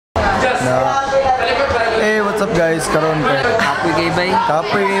Hey, what's up guys? Karon kay Kapoy kay bay.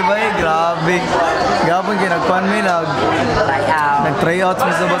 Kapoy kay bay, grabe. Gapon kay nagkuan mi nag-try out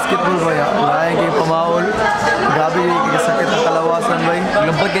mi sa basketball ba ya. Lain kay pamaol. Grabe kay sakit ang kalawasan bay.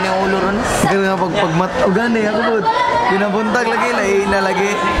 Lambot kini ang ulo ron. Kaya nga pagmat ugan ako bud. Pinabuntag lagi na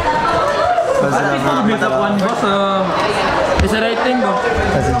lagi. Pasalamat kita kuan boss. Isa rating ko.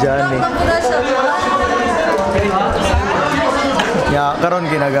 Kasi Johnny. Ya, karon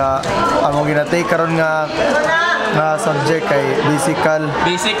ginaga amo ginatake karon nga subject kay physical.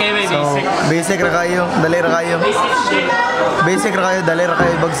 Basic kay bay, So, basic. basic ra kayo, dali ra kayo. Basic ra kayo, dali ra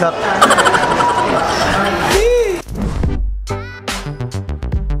kayo bagsak.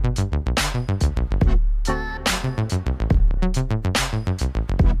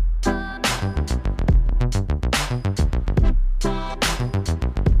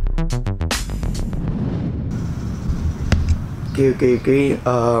 Okay.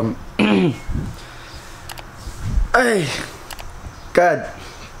 Ay, God.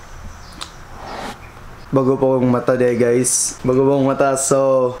 Bago pa akong mata day guys. Bago pa akong mata,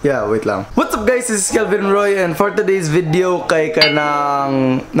 so yeah, wait lang. What's up guys, this is Kelvin Roy and for today's video kay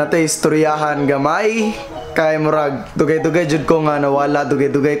kanang natay istoryahan gamay. Kay murag dugay-dugay jud ko nga nawala,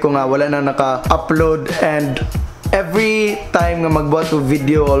 dugay-dugay ko nga wala na naka-upload and every time nga magbuhat ko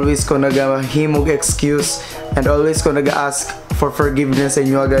video, always ko nagahimog excuse and always ko nag-ask for forgiveness sa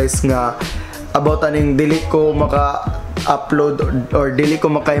inyo guys nga about aning dili ko maka-upload or dili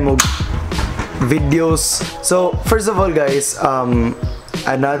ko makahimog videos. So first of all guys,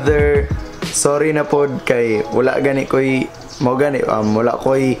 another sorry na pod kay wala gani koy mo gani wala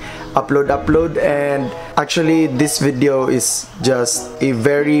koy upload and actually this video is just a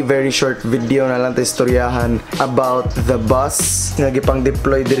very short video na lang ta istoryahan about the bus nga gipang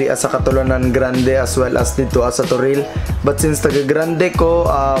deploy diri sa CATALUNAN Grande as well as dito sa Toril. But since taga Grande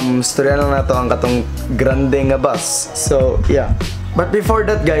ko, istorya lang nato ang katong Grande nga bus. So yeah. But before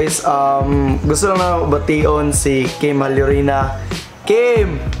that guys, gusto lang na bation si Kim Halyorina.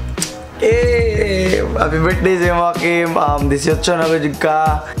 Kim! Happy birthday sa mga Kim. 18 na ko jud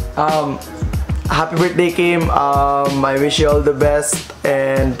ka. Happy birthday Kim. I wish you all the best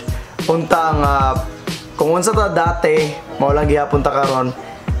and punta nga kung unsa ta dati mao lang gihapon ta karon.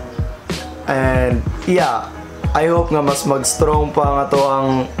 And yeah, I hope nga mas mag-strong pa nga to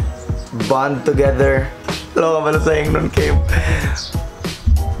ang bond together. Hello ka pala sa nun Kim.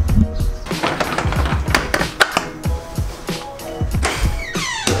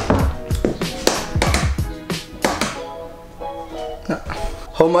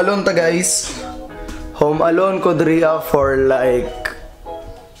 Home alone ta guys. Home alone ko diriya for like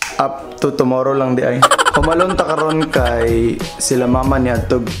up to tomorrow lang di ay. Home alone ta karon kay sila mama niya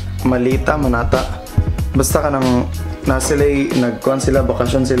tug malita manata. Basta kanang na sila nagkuan sila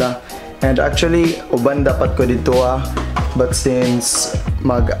bakasyon sila. And actually uban dapat ko dito but since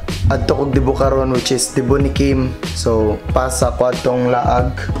mag adto kog dibo karon which is dibo ni Kim, so pasa ko atong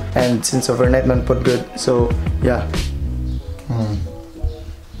laag and since overnight man pod good, so yeah.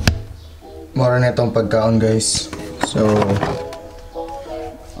 Mura na itong pagkaon guys. So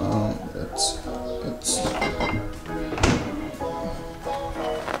that's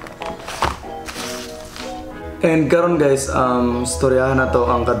and karon guys, storyahan na to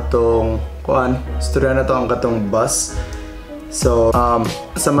ang katong storyahan na to ang katong bus. So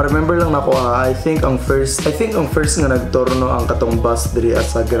sa ma-remember lang nako I think ang first nga nagtorno ang katong bus diri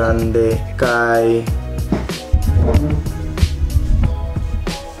sa Grande kay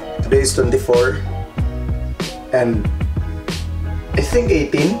today is 24 and I think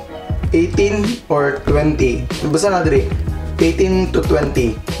 18 or 20 basta na diri 18 to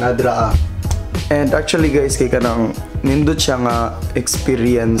 20 na draa. And actually guys kay kanang nindot siya nga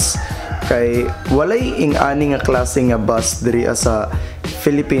experience kay walay ing-ani nga klase nga bus diri sa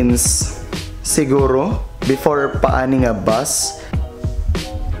Philippines siguro before paani nga bus.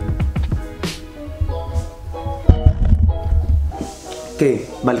 Okay,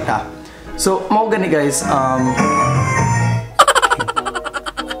 balik ta. So, mao gani guys,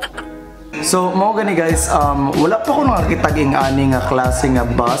 wala pa ko nakakitag ing-ani nga klase nga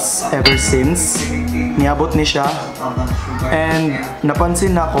bus ever since niabot ni siya. And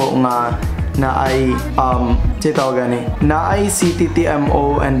napansin nako nga naay naay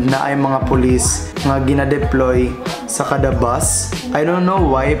CTTMO and naay mga police nga gina-deploy sa kada bus. I don't know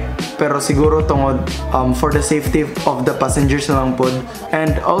why, pero siguro tungod for the safety of the passengers na lang pod.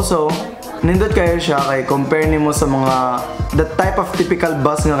 And also nindot kayo siya kay compare nimo sa mga the type of typical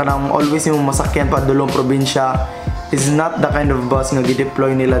bus nga kanang always nimo masakyan pa dulong probinsya is not the kind of bus nga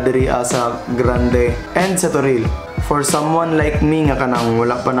gi-deploy nila diri sa Grande and sa Toril. for someone like me nga kanang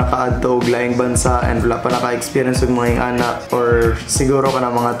wala pa nakaadto og laing bansa and wala pa naka-experience og mga anak or siguro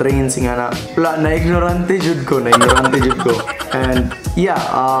kanang mga trains nga na wala na ignorante jud ko and yeah,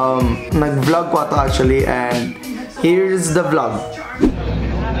 nag-vlog ko ato actually and here's the vlog.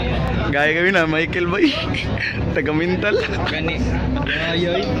 Gaya kami na Michael ba taga mental gani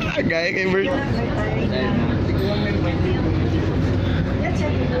gaya kay Bert.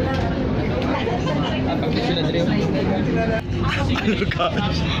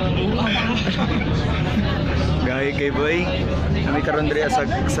 Gaya kay boy kami karon diri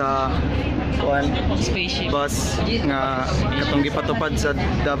sa spaceship bus nga katong gipatupad sa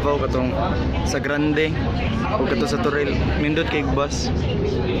Davao katong sa Grande o kato sa Toril nindot kay bus.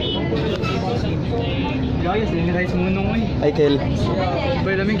 Guys, ini rice munong oy. Ay Kel.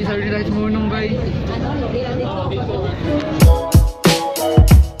 Bay laming kisar rice munong bay.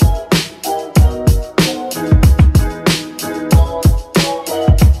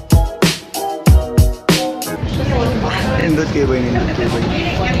 Nindot kay boy.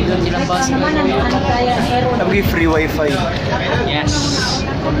 Lagi free wifi. Yes.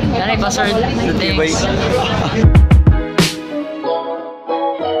 Nanay password. Nindot kay boy.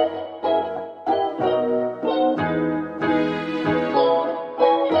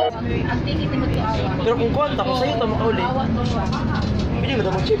 Pero kung kontak ko sa'yo, tama ka ulit. Pwede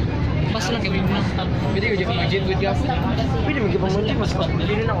mo mag-chip. Basta lang kami mo. Pwede ko dyan mag-chip with gas. Pwede mo mag-chip, mas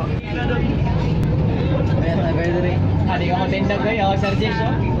pili rin ako. Ayan, nagay na rin. Hindi ka matindag kayo, ako sergeant siya.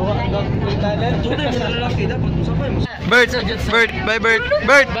 Buka ang gagawin. Tuloy mo na lalaki, dapat usapay mo. Bert, bye Bert.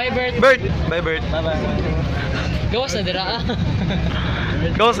 Bert. Bye Bert. Bye Bert. Bye-bye. Gawas na dira ah.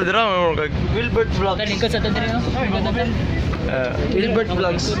 Gawas sa dira mo kag Wilbert Vlogs. Talingkod sa tadiri no. Wilbert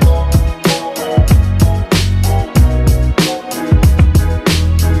Vlogs.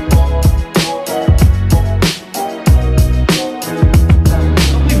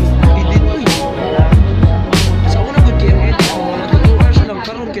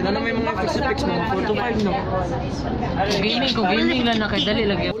 Gaming lang nakadali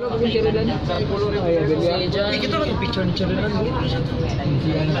lagi. Kita lang picture ni Cherilan.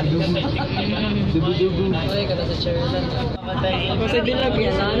 Dubu-dubu. Ay kada sa Cherilan. Kasi dilag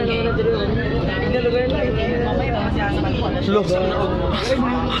yan. Sana naman na dito. Inalugan lang. Lo.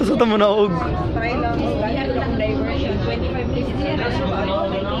 Asa ta mo na og? Try lang. Kaya lang diversion. 25 places yan.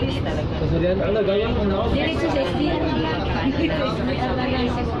 Kasalian, gaya mo na. Diretso sa SDR.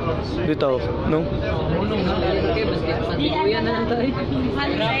 Bitaw, no? Kuya na lang tayo.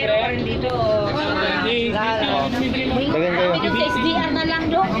 Mayroon dito. Dagan kayo. Dito sa SDR na lang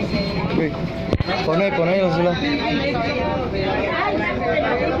do. Uy. Ponay lang sila.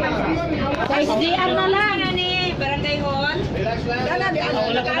 Sa SDR na lang. Ni Barangay Hall.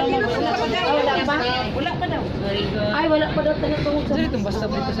 Wala pa daw. Ay, wala pa daw talaga tungkol sa. Itong basta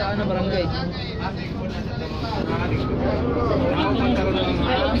dito sa ano barangay.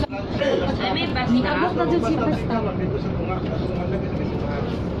 May basta. Abot na dun si basta.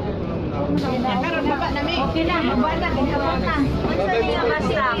 Okay lang, mabala. Ginabot na. Unsa niya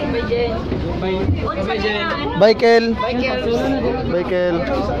basta? Unsa niya? Bye Kel. Bye Kel. Bye Kel.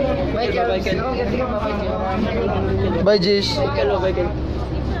 Bye Jish.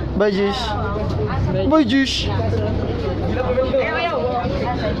 Bye Jish. Bye Jish.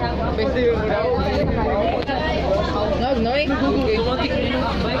 Noy.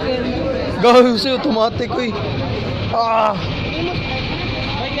 Gawin siya automatic uy. Ah.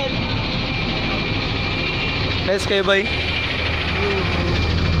 Nice kayo bye.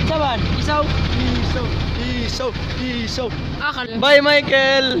 Saban, isaw. Isaw. Akal. Bye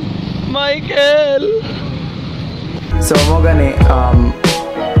Michael. So mo gani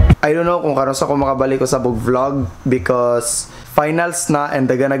I don't know kung karon sa ko makabalik ko sa vlog because finals na and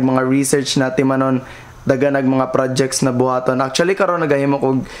daganag mga research na timanon, daganag mga projects na buhaton. Actually karon nagahimo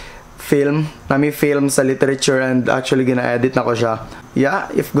kog film, nami film sa literature and actually gina-edit na ko siya. Yeah,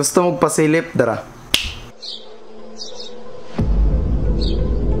 if gusto mong pasilip dara.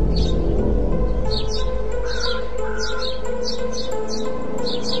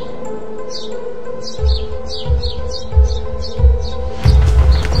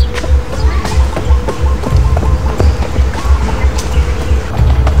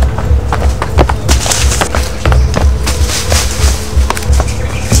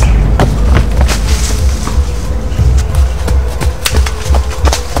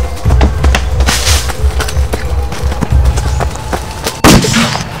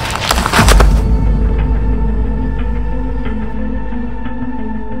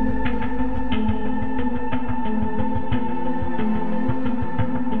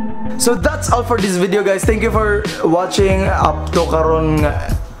 So that's all for this video guys. Thank you for watching up to karon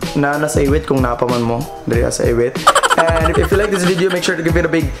na nasa iwit kung napaman mo diri sa iwit. And if you like this video, make sure to give it a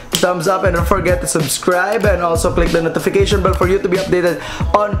big thumbs up and don't forget to subscribe and also click the notification bell for you to be updated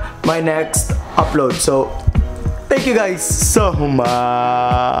on my next upload. So thank you guys so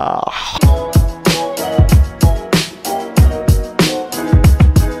much.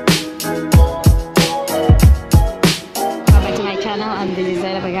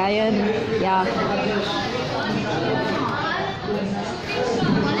 Yeah.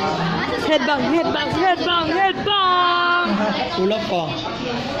 Headbang! Tulog ko.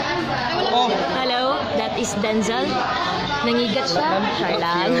 Oh. Hello, that is Denzel. Nangigat siya. Char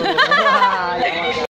lang.